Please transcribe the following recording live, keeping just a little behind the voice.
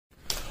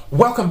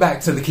Welcome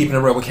back to the Keeping It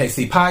Real with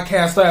KC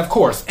podcast. I, of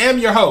course, am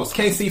your host,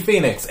 KC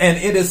Phoenix, and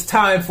it is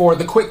time for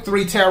the Quick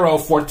 3 Tarot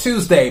for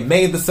Tuesday,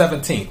 May the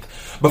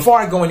 17th. Before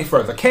I go any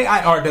further,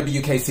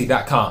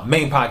 KIRWKC.com,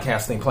 main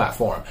podcasting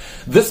platform.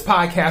 This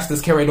podcast is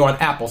carried on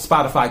Apple,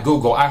 Spotify,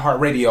 Google,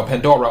 iHeartRadio,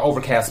 Pandora,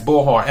 Overcast,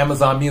 Bullhorn,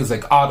 Amazon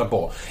Music,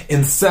 Audible,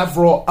 and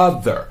several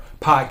other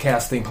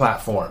podcasting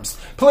platforms.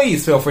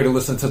 Please feel free to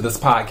listen to this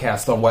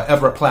podcast on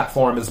whatever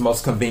platform is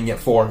most convenient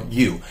for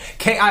you.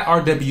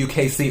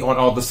 KIRWKC on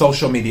all the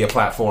social media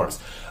platforms.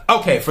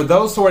 Okay, for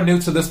those who are new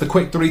to this, the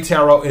Quick 3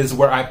 Tarot is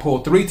where I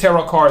pull 3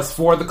 tarot cards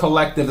for the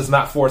collective. It's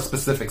not for a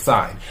specific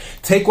sign.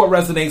 Take what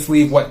resonates,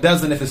 leave what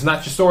doesn't. If it's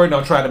not your story,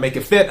 don't try to make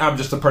it fit. I'm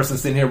just a person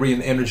sitting here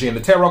reading the energy in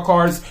the tarot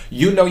cards.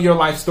 You know your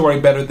life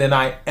story better than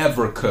I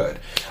ever could.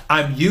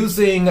 I'm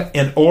using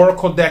an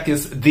oracle deck.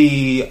 Is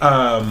the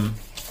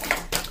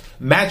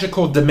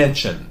Magical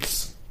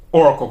Dimensions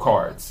oracle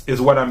cards is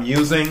what I'm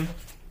using.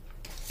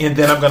 And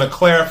then I'm going to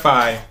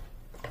clarify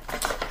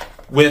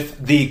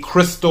with the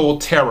Crystal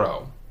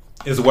Tarot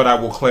is what I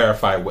will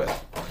clarify with.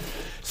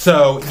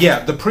 So,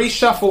 yeah, the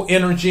pre-shuffle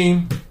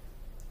energy,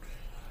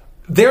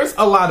 there's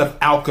a lot of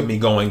alchemy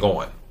going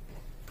on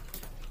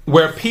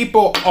where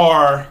people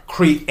are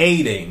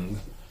creating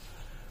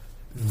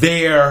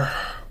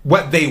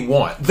what they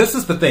want. This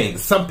is the thing.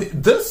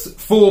 This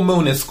full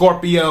moon in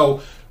Scorpio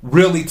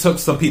really took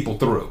some people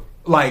through.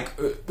 Like,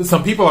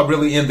 some people are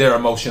really in their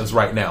emotions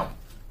right now.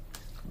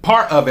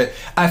 Part of it,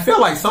 I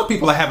feel like some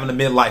people are having a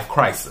midlife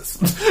crisis.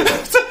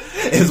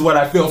 Is what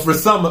I feel for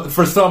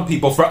some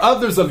people. For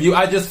others of you,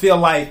 I just feel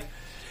like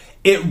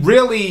it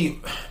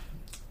really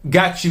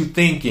got you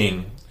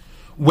thinking,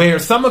 where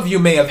some of you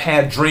may have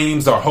had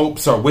dreams or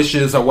hopes or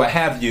wishes or what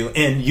have you,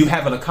 and you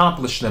haven't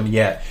accomplished them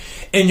yet.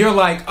 And you're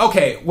like,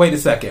 okay, wait a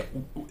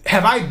second.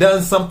 Have I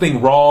done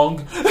something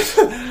wrong?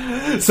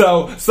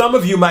 So some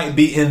of you might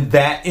be in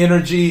that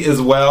energy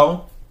as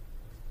well.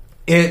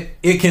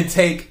 It can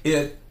take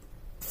it.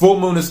 Full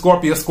moon in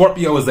Scorpio.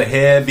 Scorpio is a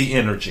heavy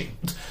energy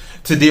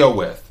to deal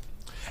with.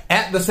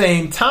 At the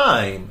same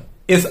time,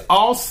 it's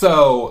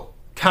also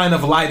kind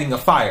of lighting a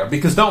fire.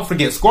 Because don't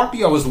forget,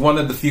 Scorpio is one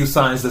of the few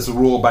signs that's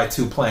ruled by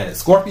 2 planets.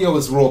 Scorpio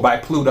is ruled by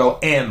Pluto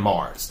and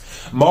Mars.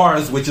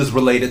 Mars, which is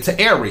related to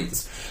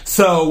Aries.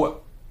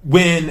 So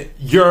when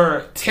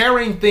you're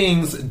tearing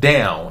things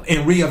down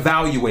and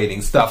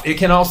reevaluating stuff, it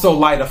can also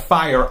light a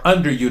fire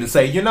under you to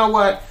say, you know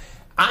what?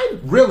 I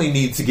really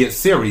need to get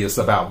serious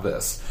about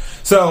this.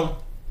 So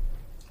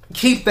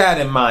keep that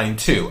in mind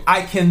too.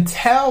 I can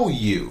tell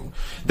you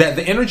that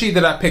the energy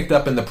that I picked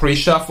up in the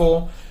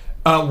pre-shuffle,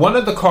 one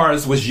of the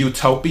cards was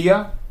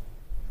Utopia.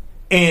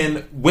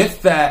 And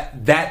with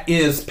that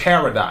is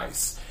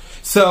paradise.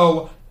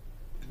 So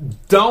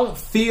don't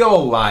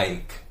feel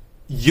like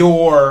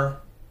your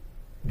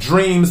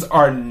dreams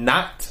are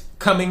not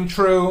coming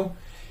true.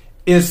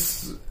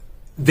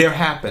 They're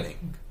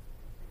happening.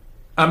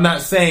 I'm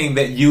not saying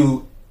that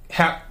you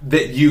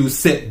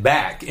sit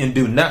back and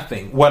do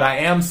nothing. What I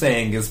am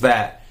saying is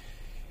that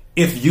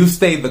if you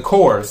stay the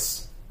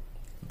course,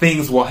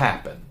 things will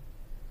happen.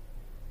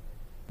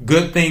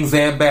 Good things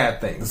and bad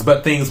things,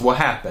 but things will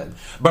happen.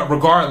 But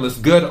regardless,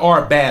 good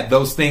or bad,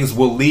 those things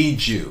will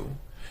lead you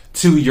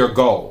to your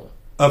goal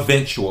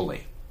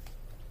eventually.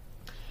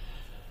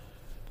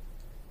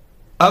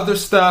 Other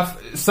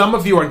stuff, some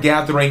of you are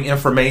gathering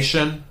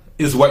information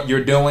is what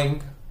you're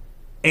doing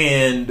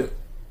and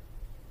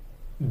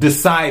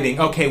deciding,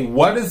 okay,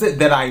 what is it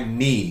that I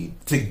need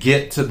to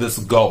get to this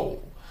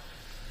goal?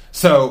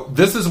 So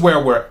this is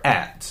where we're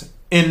at.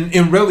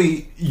 And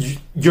really,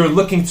 you're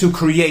looking to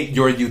create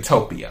your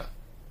utopia,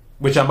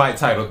 which I might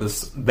title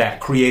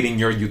that creating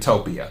your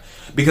utopia.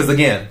 Because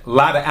again, a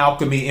lot of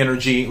alchemy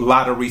energy, a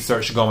lot of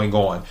research going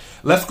on.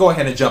 Let's go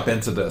ahead and jump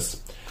into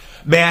this.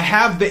 May I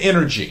have the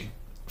energy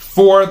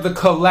for the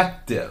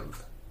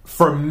collective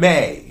for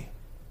May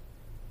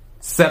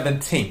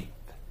 17th.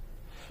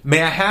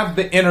 May I have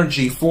the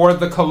energy for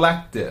the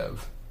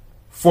collective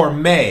for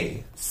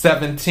May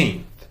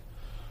 17th.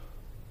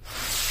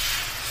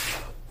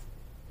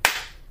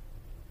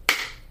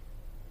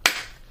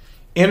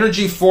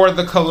 Energy for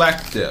the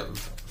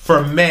collective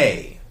for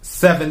May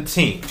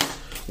 17th.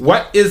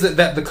 What is it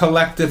that the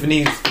collective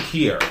needs to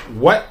hear?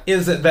 What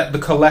is it that the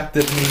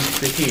collective needs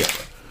to hear?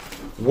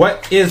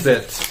 What is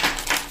it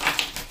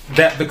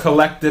that the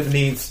collective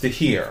needs to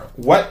hear?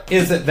 What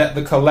is it that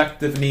the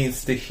collective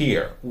needs to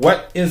hear?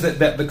 What is it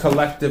that the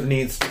collective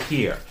needs to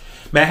hear?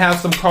 May I have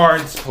some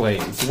cards,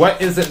 please?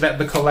 What is it that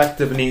the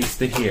collective needs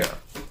to hear?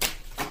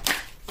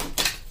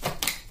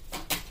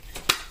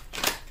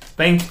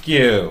 Thank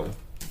you.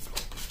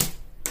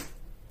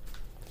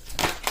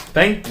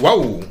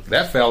 Whoa,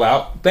 that fell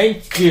out.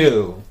 Thank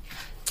you.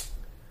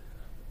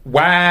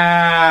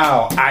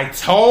 Wow, I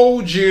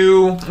told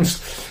you.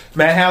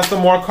 May I have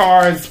some more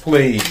cards,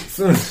 please?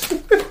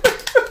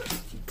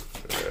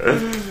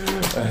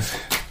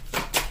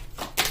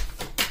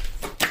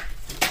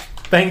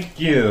 Thank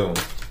you.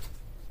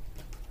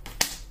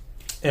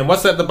 And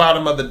what's at the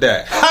bottom of the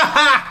deck?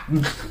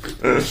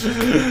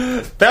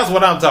 That's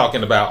what I'm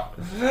talking about.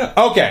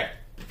 Okay.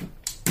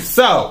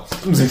 So,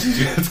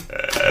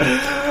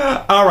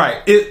 all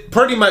right. It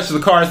pretty much the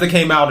cards that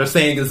came out are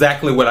saying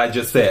exactly what I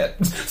just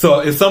said.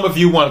 So if some of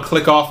you want to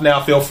click off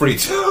now, feel free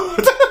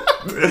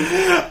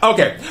to.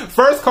 Okay.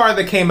 First card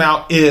that came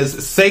out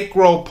is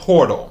Sacral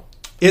Portal.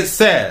 It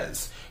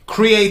says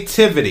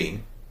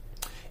creativity,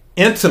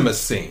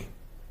 intimacy,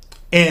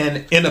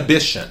 and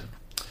inhibition.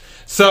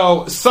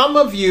 So some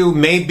of you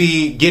may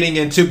be getting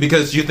into,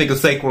 because you think of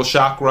sacral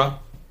chakra,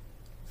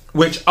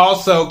 which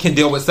also can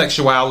deal with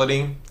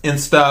sexuality and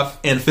stuff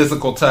and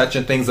physical touch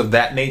and things of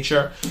that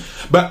nature.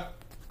 But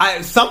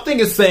something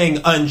is saying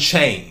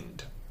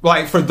unchained.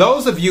 Like for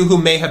those of you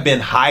who may have been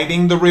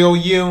hiding the real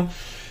you,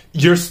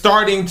 you're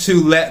starting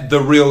to let the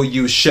real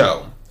you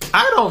show.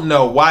 I don't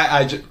know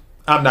why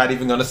I'm not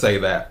even going to say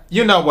that.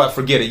 You know what?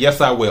 Forget it.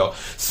 Yes, I will.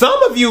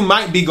 Some of you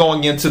might be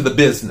going into the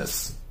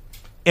business.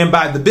 And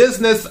by the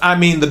business, I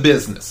mean the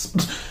business.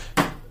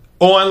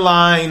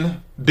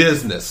 Online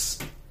business.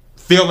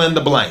 Fill in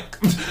the blank.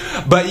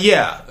 But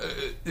yeah,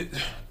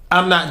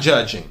 I'm not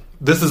judging.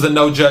 This is a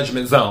no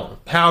judgment zone.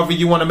 However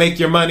you want to make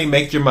your money,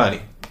 make your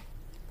money.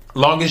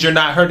 Long as you're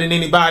not hurting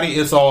anybody,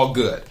 it's all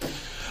good.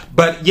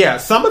 But yeah,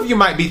 some of you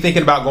might be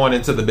thinking about going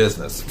into the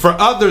business. For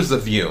others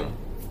of you,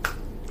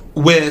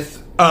 with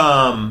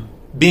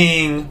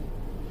being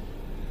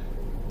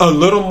a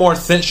little more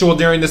sensual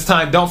during this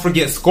time, don't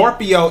forget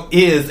Scorpio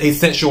is a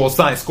sensual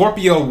sign.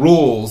 Scorpio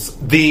rules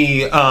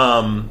the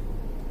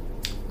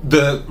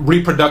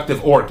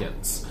reproductive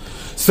organs.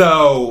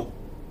 So,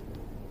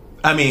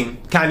 I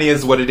mean, kind of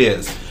is what it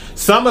is.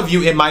 Some of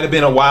you, it might have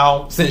been a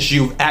while since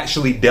you've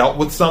actually dealt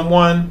with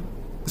someone.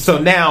 So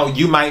now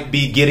you might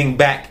be getting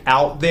back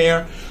out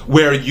there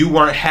where you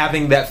weren't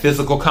having that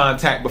physical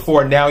contact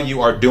before. Now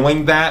you are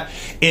doing that.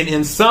 And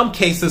in some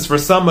cases, for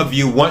some of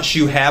you, once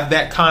you have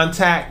that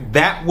contact,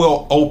 that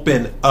will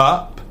open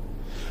up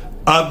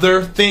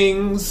other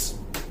things,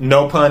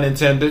 no pun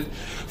intended,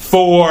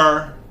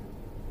 for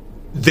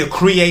the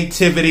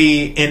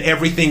creativity and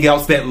everything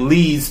else that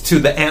leads to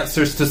the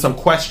answers to some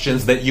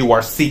questions that you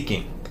are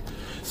seeking.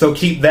 So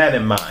keep that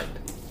in mind.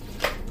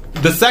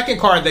 The second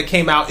card that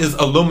came out is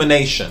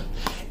Illumination.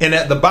 And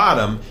at the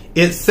bottom,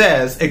 it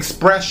says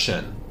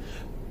expression,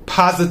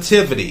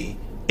 positivity,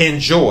 and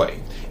joy.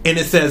 And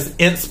it says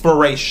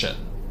inspiration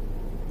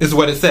is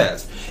what it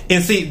says.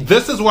 And see,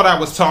 this is what I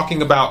was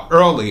talking about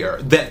earlier,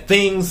 that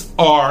things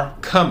are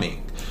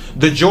coming.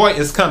 The joy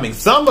is coming.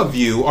 Some of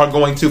you are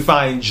going to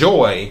find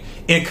joy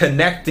in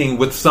connecting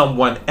with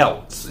someone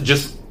else.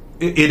 Just,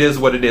 it is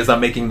what it is.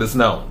 I'm making this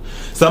known.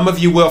 Some of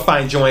you will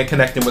find joy in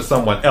connecting with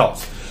someone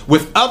else.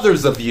 With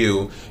others of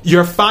you,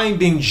 you're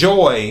finding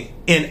joy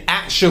in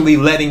actually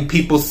letting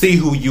people see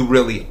who you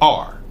really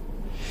are.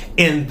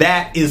 And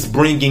that is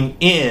bringing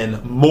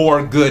in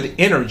more good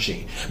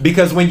energy.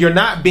 Because when you're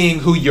not being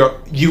who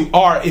you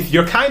are, if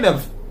you're kind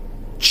of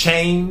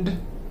chained,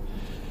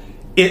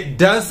 it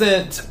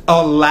doesn't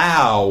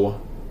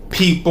allow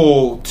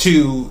people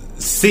to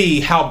see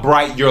how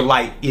bright your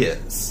light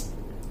is.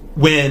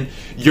 When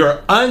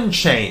you're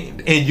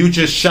unchained and you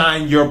just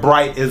shine your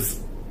light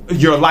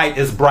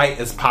as bright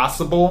as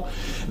possible,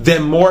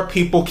 then more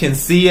people can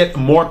see it,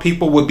 more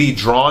people will be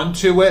drawn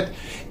to it,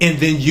 and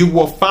then you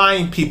will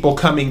find people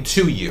coming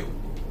to you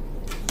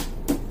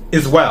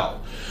as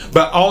well.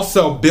 But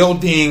also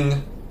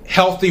building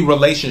healthy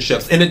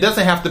relationships. And it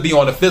doesn't have to be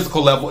on a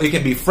physical level. It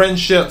can be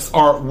friendships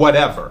or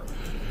whatever.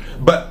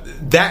 But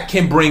that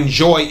can bring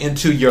joy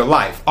into your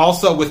life.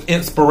 Also with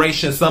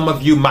inspiration, some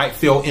of you might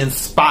feel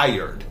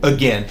inspired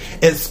again,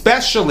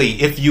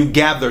 especially if you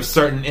gather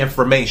certain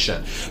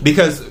information.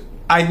 Because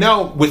I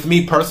know with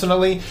me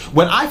personally,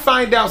 when I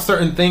find out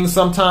certain things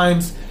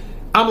sometimes,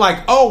 I'm like,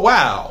 oh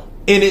wow.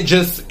 And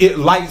it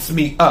lights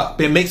me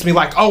up. It makes me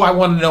like, oh, I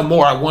want to know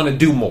more. I want to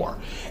do more.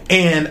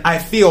 And I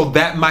feel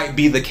that might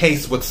be the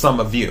case with some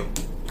of you.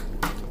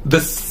 The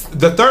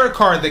third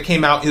card that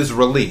came out is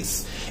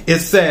Release. It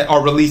said,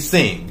 or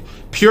releasing,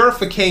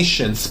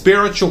 purification,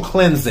 spiritual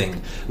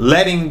cleansing,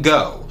 letting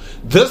go.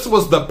 This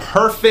was the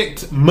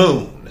perfect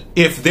moon.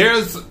 If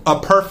there's a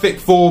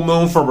perfect full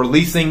moon for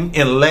releasing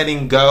and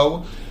letting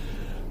go,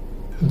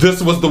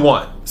 this was the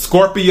one.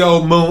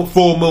 Scorpio moon,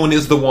 full moon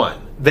is the one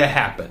that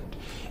happened.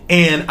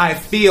 And I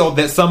feel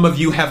that some of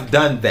you have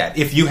done that.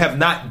 If you have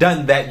not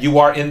done that, you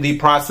are in the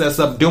process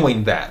of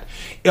doing that,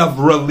 of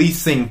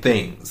releasing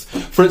things.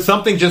 For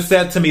something just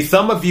said to me,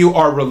 some of you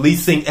are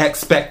releasing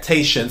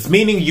expectations,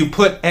 meaning you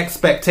put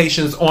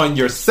expectations on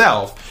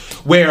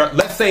yourself where,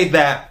 let's say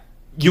that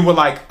you were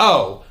like,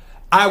 oh,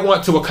 I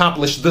want to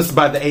accomplish this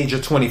by the age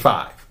of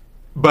 25,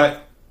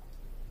 but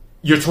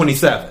you're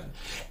 27.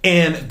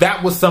 And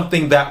that was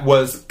something that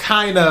was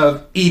kind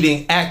of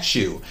eating at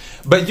you.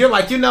 But you're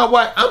like, you know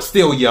what? I'm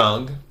still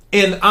young.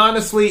 And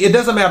honestly, it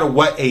doesn't matter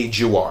what age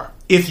you are.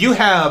 If you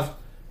have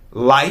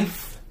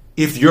life,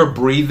 if you're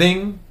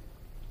breathing,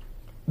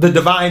 the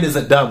divine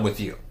isn't done with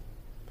you.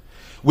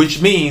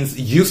 Which means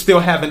you still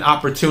have an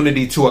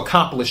opportunity to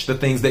accomplish the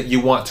things that you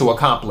want to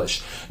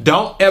accomplish.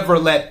 Don't ever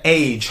let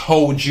age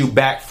hold you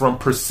back from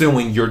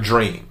pursuing your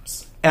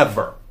dreams.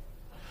 Ever.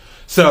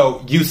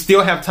 So you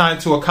still have time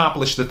to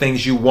accomplish the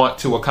things you want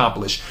to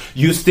accomplish.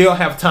 You still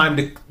have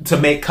time to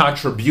make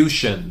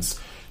contributions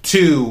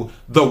to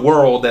the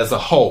world as a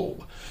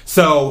whole.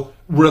 So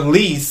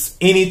release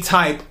any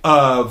type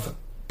of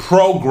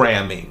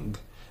programming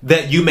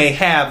that you may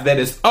have that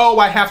is, oh,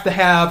 I have to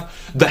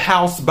have the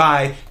house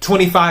by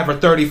 25 or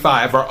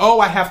 35, or oh,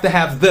 I have to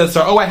have this,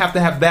 or oh, I have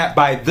to have that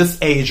by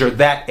this age or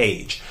that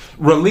age.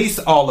 Release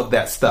all of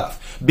that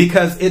stuff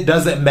because it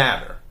doesn't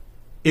matter.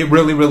 It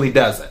really, really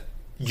doesn't.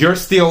 You're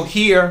still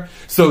here,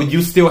 so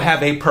you still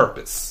have a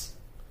purpose.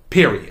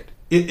 Period.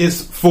 It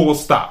is full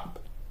stop.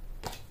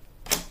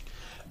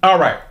 All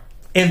right.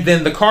 And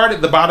then the card at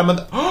the bottom of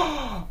the...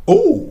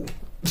 Oh!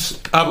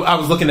 I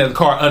was looking at the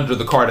card under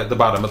the card at the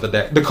bottom of the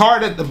deck. The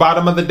card at the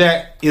bottom of the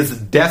deck is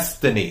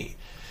Destiny.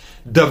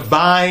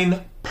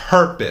 Divine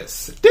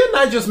Purpose. Didn't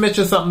I just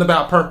mention something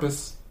about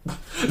purpose?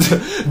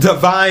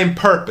 Divine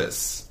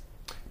Purpose.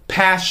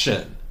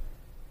 Passion.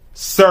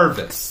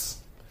 Service.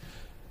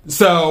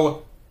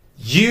 So...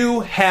 you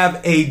have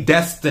a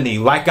destiny,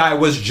 like I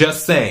was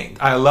just saying.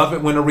 I love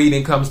it when a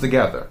reading comes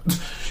together.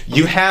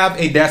 You have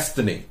a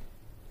destiny.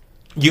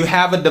 You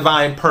have a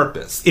divine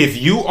purpose.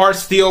 If you are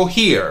still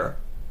here,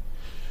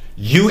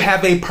 you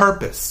have a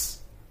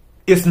purpose.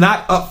 It's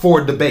not up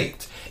for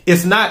debate.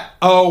 It's not,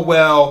 oh,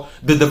 well,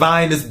 the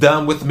divine is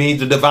done with me.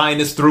 The divine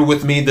is through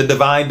with me. The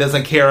divine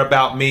doesn't care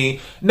about me.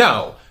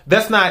 No,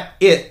 that's not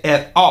it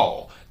at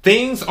all.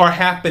 Things are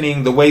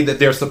happening the way that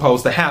they're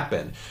supposed to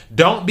happen.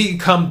 Don't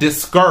become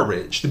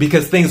discouraged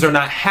because things are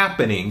not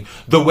happening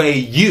the way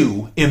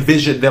you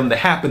envisioned them to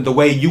happen, the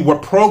way you were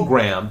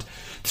programmed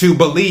to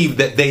believe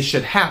that they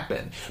should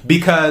happen.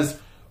 Because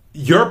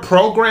your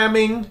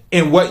programming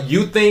and what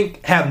you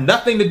think have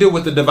nothing to do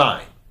with the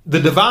divine.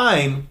 The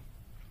divine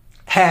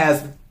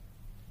has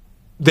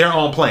their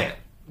own plan,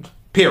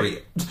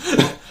 period.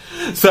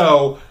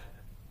 So,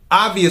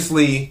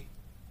 obviously,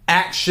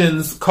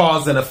 actions,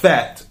 cause and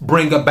effect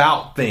bring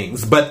about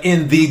things. But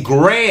in the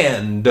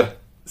grand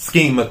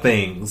scheme of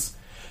things,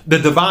 the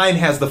divine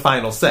has the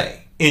final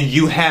say. And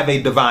you have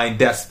a divine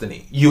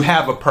destiny. You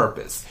have a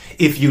purpose.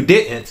 If you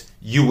didn't,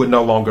 you would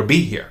no longer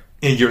be here.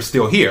 And you're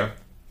still here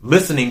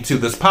listening to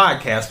this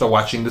podcast or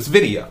watching this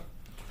video.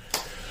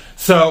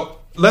 So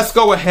let's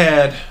go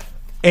ahead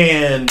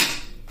and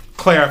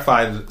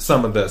clarify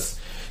some of this.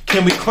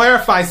 Can we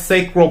clarify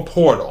sacral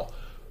portal?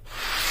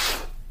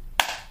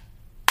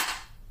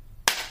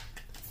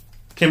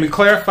 Can we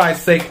clarify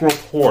sacral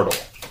portal?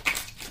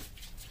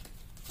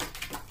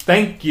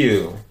 Thank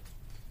you.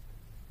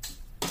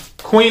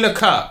 Queen of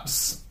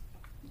Cups.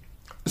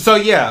 So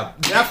yeah,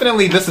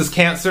 definitely this is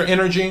Cancer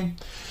energy.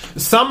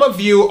 Some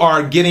of you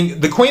are getting...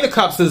 the Queen of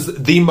Cups is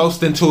the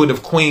most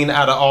intuitive queen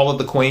out of all of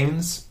the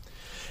queens.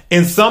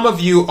 And some of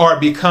you are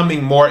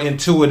becoming more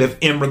intuitive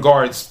in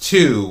regards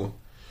to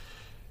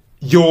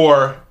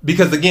your...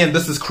 because again,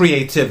 this is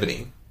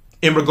creativity.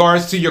 In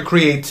regards to your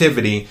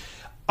creativity...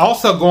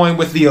 also going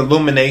with the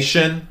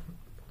illumination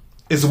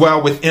as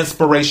well, with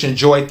inspiration,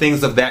 joy,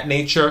 things of that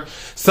nature.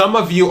 Some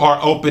of you are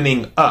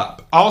opening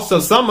up. Also,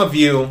 some of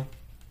you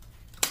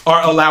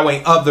are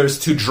allowing others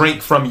to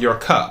drink from your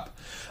cup.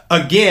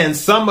 Again,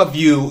 some of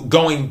you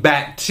going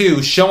back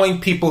to showing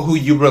people who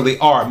you really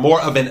are. More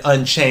of an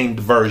unchained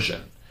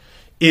version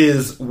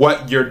is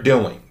what you're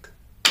doing.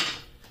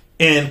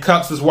 And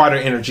Cups is water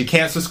energy.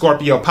 Cancer,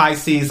 Scorpio,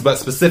 Pisces, but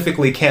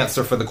specifically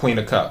Cancer for the Queen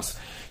of Cups.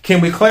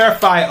 Can we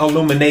clarify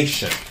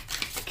illumination?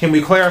 Can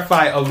we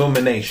clarify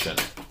illumination?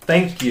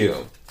 Thank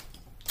you.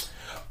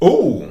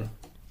 Ooh.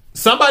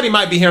 Somebody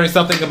might be hearing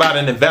something about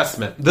an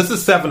investment. This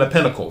is Seven of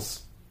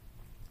Pentacles.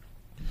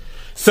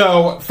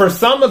 So for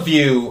some of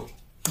you,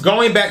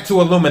 going back to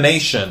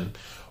illumination,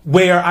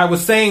 where I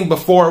was saying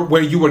before,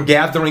 where you were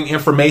gathering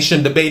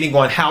information, debating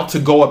on how to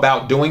go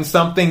about doing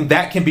something,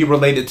 that can be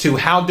related to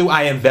how do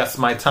I invest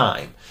my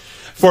time?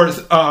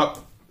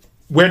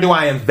 Where do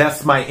I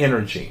invest my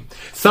energy?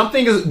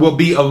 Something will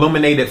be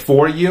illuminated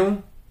for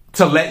you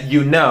to let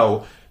you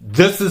know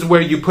this is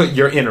where you put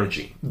your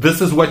energy.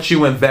 This is what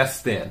you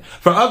invest in.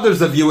 For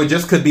others of you, it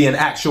just could be an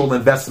actual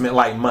investment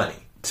like money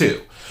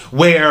too,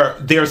 where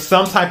there's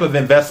some type of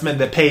investment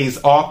that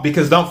pays off.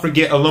 Because don't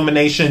forget,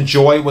 illumination,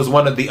 joy was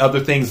one of the other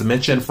things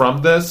mentioned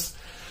from this,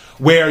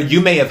 where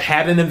you may have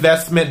had an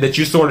investment that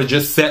you sort of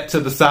just set to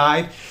the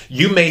side.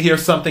 You may hear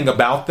something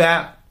about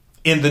that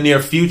in the near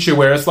future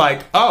where it's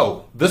like,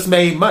 oh, this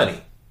made money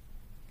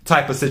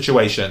type of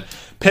situation.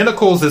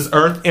 Pentacles is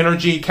earth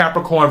energy.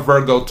 Capricorn,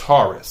 Virgo,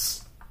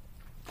 Taurus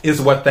is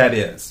what that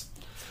is.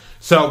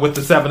 So with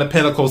the Seven of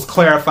Pentacles,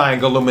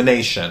 clarifying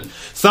illumination.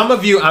 Some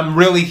of you, I'm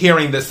really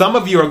hearing that some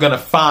of you are going to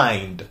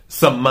find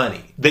some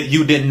money that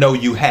you didn't know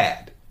you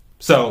had.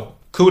 So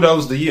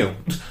kudos to you.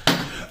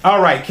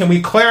 All right. Can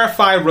we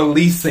clarify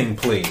releasing,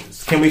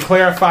 please? Can we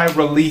clarify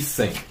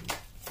releasing?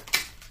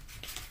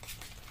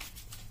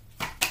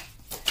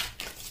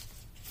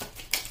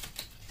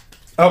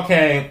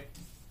 Okay,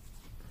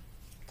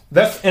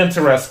 that's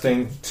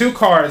interesting. Two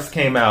cards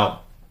came out.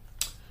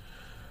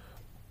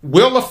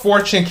 Wheel of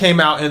Fortune came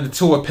out and the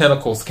Two of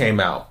Pentacles came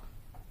out.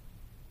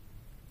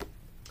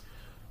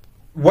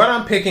 what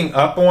I'm picking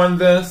up on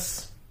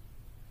this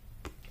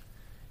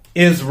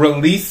is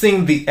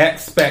releasing the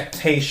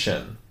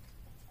expectation.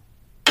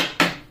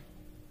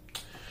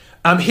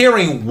 I'm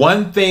hearing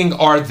one thing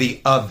or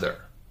the other.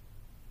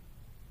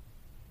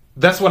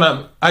 That's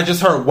what I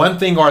just heard one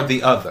thing or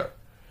the other.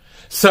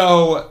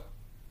 So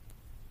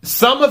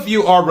some of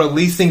you are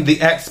releasing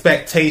the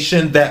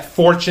expectation that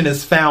fortune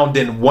is found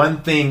in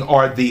one thing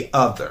or the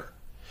other.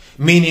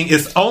 Meaning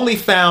it's only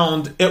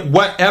found in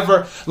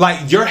whatever,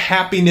 like your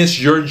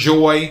happiness, your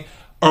joy,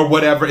 or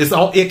whatever.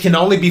 It can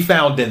only be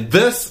found in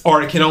this,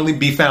 or it can only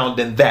be found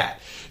in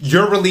that.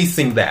 You're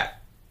releasing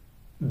that.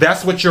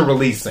 That's what you're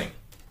releasing.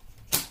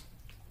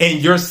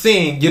 And you're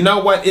seeing, you know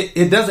what?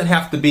 It doesn't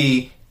have to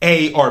be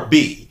A or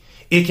B.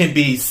 It can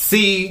be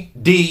C,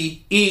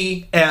 D,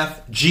 E,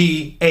 F,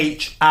 G,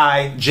 H,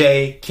 I,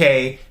 J,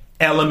 K,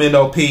 L, M, N,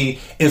 O, P,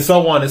 and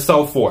so on and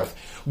so forth.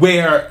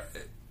 Where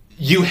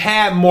you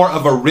had more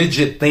of a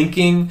rigid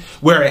thinking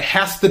where it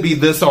has to be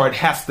this or it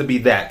has to be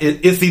that.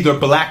 It's either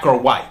black or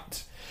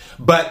white.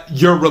 But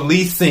you're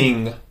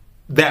releasing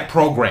that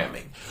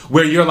programming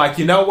where you're like,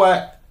 you know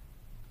what?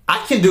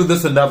 I can do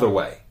this another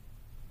way.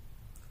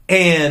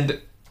 And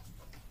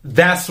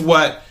that's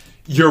what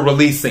you're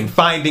releasing.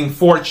 Finding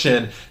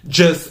fortune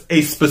just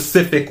a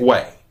specific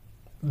way.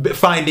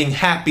 Finding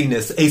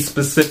happiness a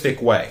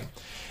specific way.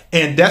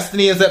 And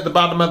destiny is at the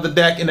bottom of the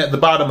deck, and at the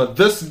bottom of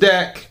this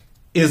deck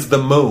is the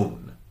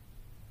moon.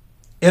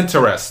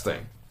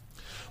 Interesting.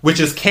 Which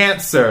is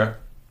Cancer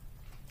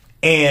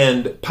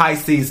and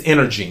Pisces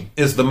energy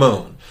is the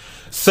moon.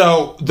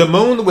 So the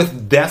moon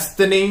with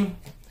destiny,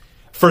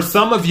 for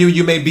some of you,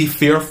 you may be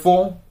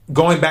fearful.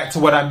 Going back to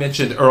what I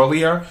mentioned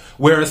earlier,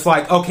 where it's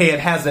like, okay,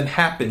 it hasn't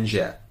happened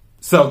yet.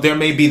 So there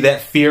may be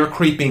that fear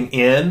creeping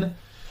in.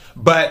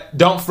 But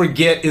don't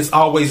forget, it's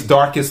always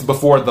darkest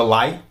before the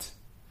light.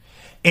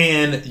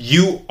 And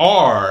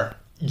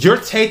you're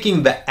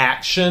taking the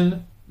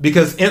action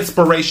because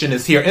inspiration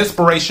is here.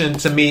 Inspiration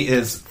to me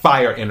is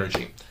fire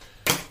energy.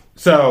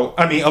 So,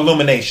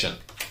 illumination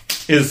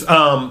is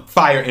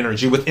fire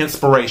energy with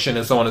inspiration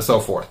and so on and so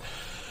forth.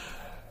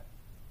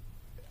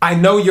 I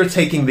know you're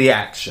taking the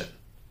action.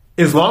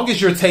 As long as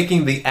you're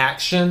taking the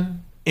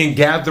action in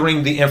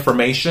gathering the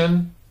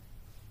information,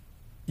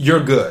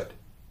 you're good.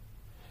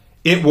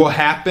 It will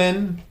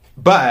happen,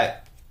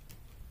 but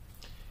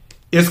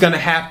it's going to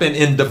happen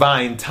in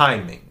divine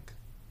timing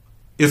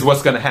is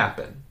what's going to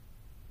happen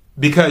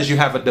because you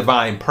have a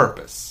divine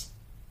purpose.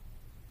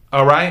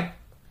 All right?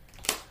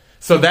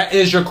 So that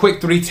is your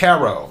Quick 3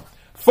 Tarot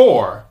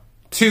for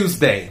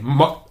Tuesday.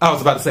 I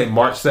was about to say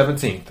March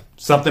 17th.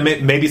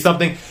 Maybe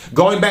something,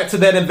 going back to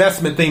that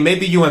investment thing,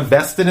 maybe you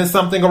invested in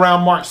something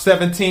around March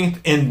 17th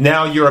and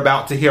now you're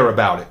about to hear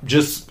about it.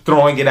 Just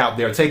throwing it out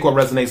there. Take what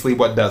resonates, leave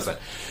what doesn't.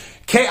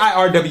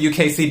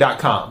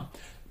 KIRWKC.com,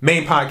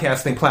 main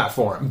podcasting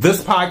platform.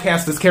 This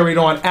podcast is carried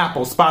on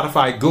Apple,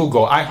 Spotify,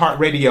 Google,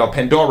 iHeartRadio,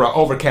 Pandora,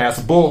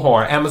 Overcast,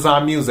 Bullhorn,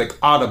 Amazon Music,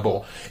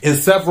 Audible, and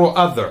several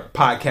other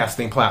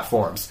podcasting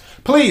platforms.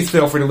 Please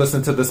feel free to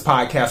listen to this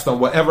podcast on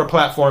whatever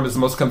platform is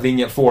most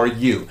convenient for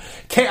you.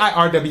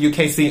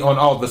 KIRWKC on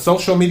all the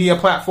social media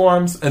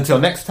platforms. Until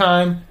next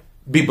time,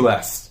 be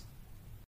blessed.